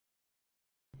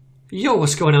Yo,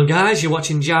 what's going on guys? You're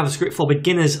watching JavaScript for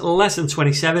Beginners lesson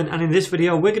 27, and in this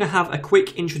video we're going to have a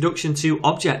quick introduction to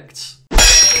objects.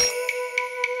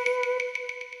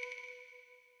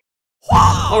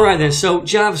 Alright then, so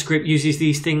JavaScript uses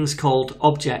these things called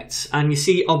objects, and you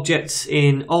see objects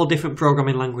in all different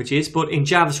programming languages, but in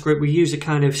JavaScript we use a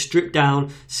kind of stripped down,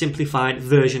 simplified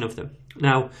version of them.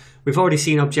 Now, we've already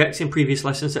seen objects in previous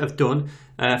lessons that I've done.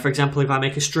 For example, if I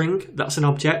make a string, that's an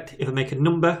object. If I make a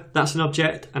number, that's an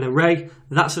object. An array,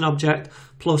 that's an object.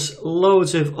 Plus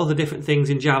loads of other different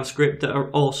things in JavaScript that are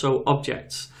also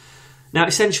objects. Now,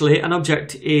 essentially, an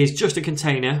object is just a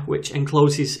container which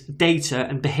encloses data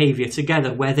and behavior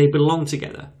together where they belong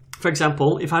together. For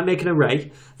example, if I make an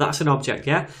array, that's an object,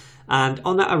 yeah? And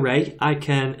on that array, I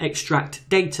can extract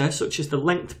data such as the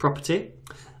length property,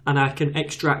 and I can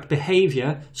extract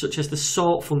behavior such as the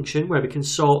sort function where we can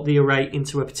sort the array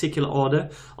into a particular order,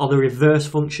 or the reverse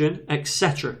function,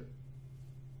 etc.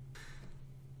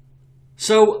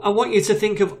 So I want you to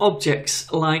think of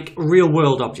objects like real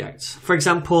world objects. For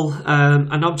example,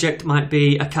 an object might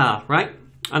be a car, right?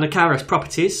 And a car has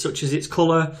properties such as its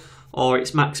colour or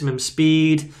its maximum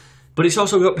speed, but it's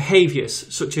also got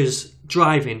behaviours such as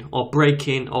driving or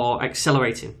braking or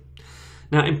accelerating.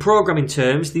 Now, in programming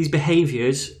terms, these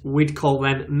behaviours, we'd call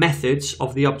them methods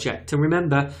of the object. And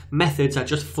remember, methods are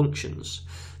just functions.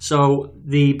 So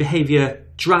the behaviour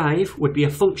drive would be a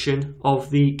function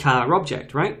of the car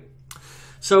object, right?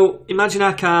 So imagine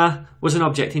our car was an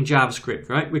object in JavaScript,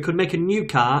 right? We could make a new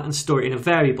car and store it in a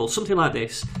variable, something like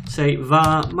this. Say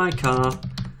var myCar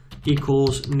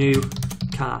equals new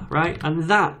car, right? And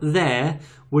that there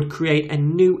would create a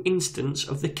new instance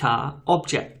of the car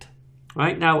object.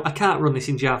 Right, now I can't run this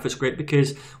in JavaScript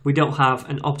because we don't have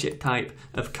an object type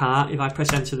of car. If I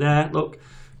press enter there, look,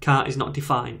 car is not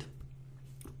defined.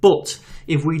 But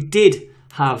if we did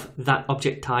have that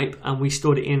object type and we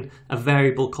stored it in a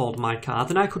variable called myCar,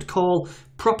 then I could call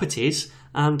properties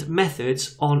and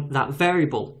methods on that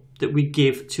variable that we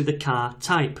give to the car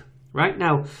type. Right,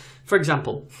 now, for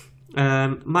example,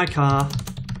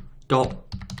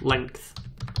 myCar.length.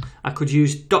 I could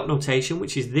use dot notation,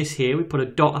 which is this here. We put a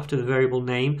dot after the variable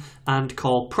name and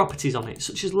call properties on it,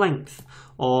 such as length,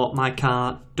 or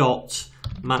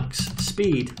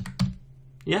myCar.maxSpeed.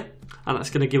 Yeah, and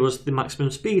that's going to give us the maximum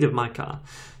speed of my car.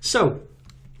 So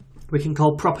we can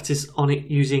call properties on it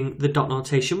using the dot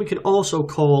notation. We can also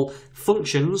call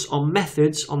functions or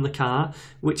methods on the car,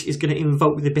 which is going to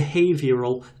invoke the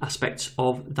behavioral aspects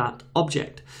of that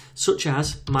object, such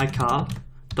as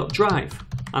myCar.drive.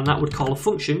 And that would call a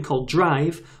function called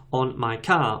drive on my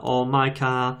car, or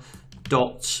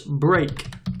myCar.brake,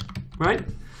 right?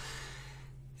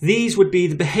 These would be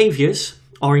the behaviors,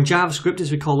 or in JavaScript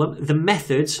as we call them, the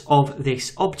methods of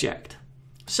this object.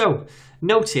 So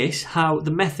notice how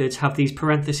the methods have these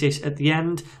parentheses at the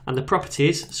end, and the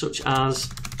properties such as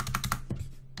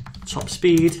top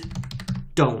speed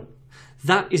don't.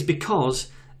 That is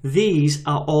because these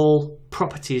are all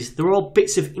properties. They're all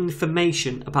bits of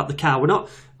information about the car. We're not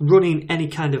running any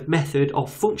kind of method or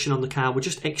function on the car. We're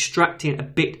just extracting a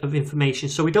bit of information.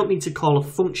 So we don't need to call a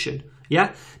function.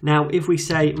 Yeah. Now, if we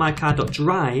say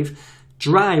myCar.drive,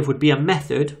 drive would be a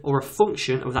method or a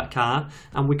function of that car,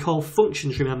 and we call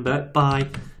functions, remember, by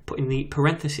putting the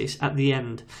parenthesis at the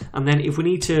end. And then if we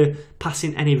need to pass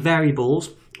in any variables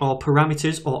or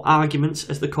parameters or arguments,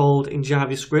 as they're called in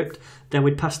JavaScript, then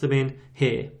we'd pass them in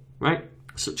here, right?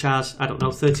 Such as, I don't know,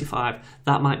 35.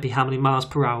 That might be how many miles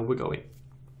per hour we're going.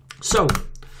 So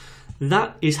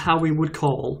that is how we would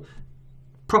call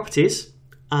properties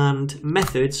and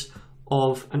methods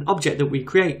of an object that we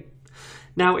create.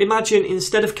 Now imagine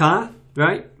instead of car,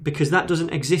 right, because that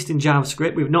doesn't exist in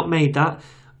JavaScript, we've not made that,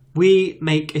 we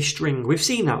make a string. We've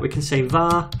seen that. We can say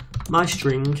var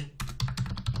myString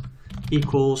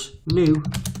equals new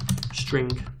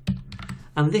string.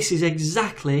 And this is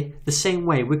exactly the same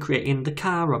way we're creating the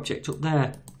car object up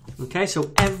there. Okay, so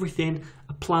everything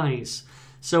applies.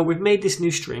 So we've made this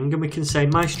new string, and we can say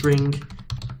myString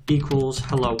equals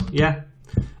hello. Yeah,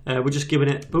 we're just giving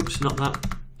it, oops, not that.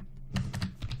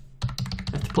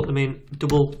 I have to put them in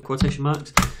double quotation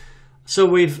marks. So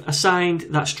we've assigned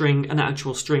that string an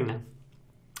actual string now.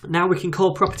 Now we can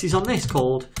call properties on this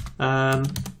called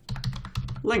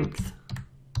length.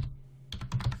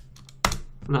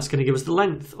 And that's going to give us the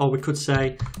length, or we could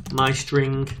say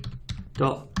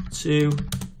myString.to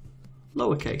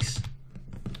lowercase,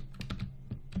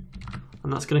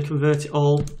 and that's going to convert it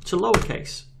all to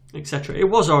lowercase, etc. It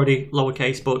was already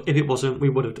lowercase, but if it wasn't, we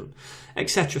would have done,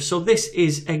 etc. So this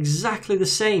is exactly the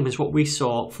same as what we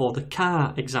saw for the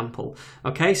car example.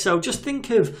 Okay, so just think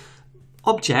of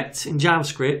objects in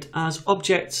JavaScript as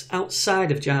objects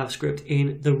outside of JavaScript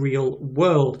in the real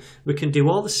world. We can do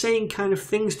all the same kind of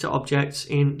things to objects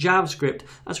in JavaScript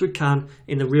as we can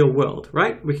in the real world,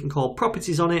 right? We can call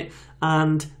properties on it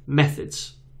and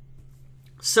methods.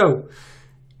 So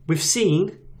we've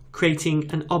seen creating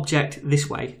an object this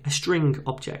way, a string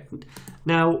object.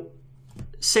 Now,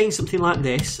 saying something like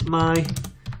this, my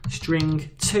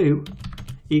string 2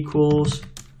 equals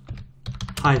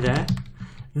hi there,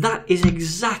 that is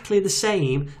exactly the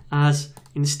same as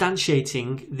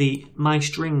instantiating the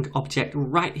myString object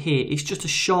right here. It's just a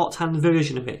shorthand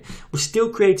version of it. We're still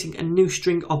creating a new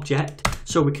string object,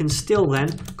 so we can still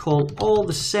then call all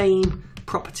the same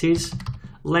properties,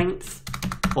 length,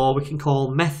 or we can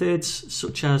call methods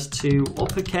such as to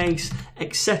uppercase,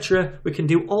 etc. We can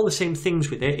do all the same things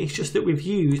with it. It's just that we've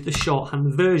used the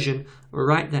shorthand version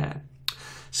right there.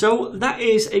 So that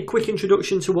is a quick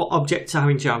introduction to what objects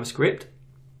are in JavaScript.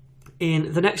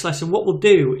 In the next lesson, what we'll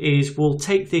do is we'll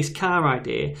take this car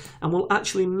idea and we'll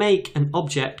actually make an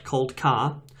object called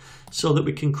car so that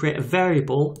we can create a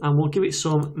variable, and we'll give it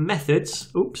some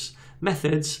methods,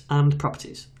 methods and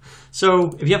properties. So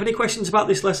if you have any questions about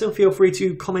this lesson, feel free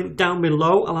to comment down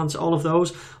below. I'll answer all of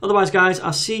those. Otherwise, guys,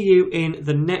 I'll see you in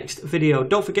the next video.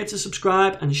 Don't forget to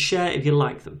subscribe and share if you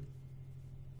like them.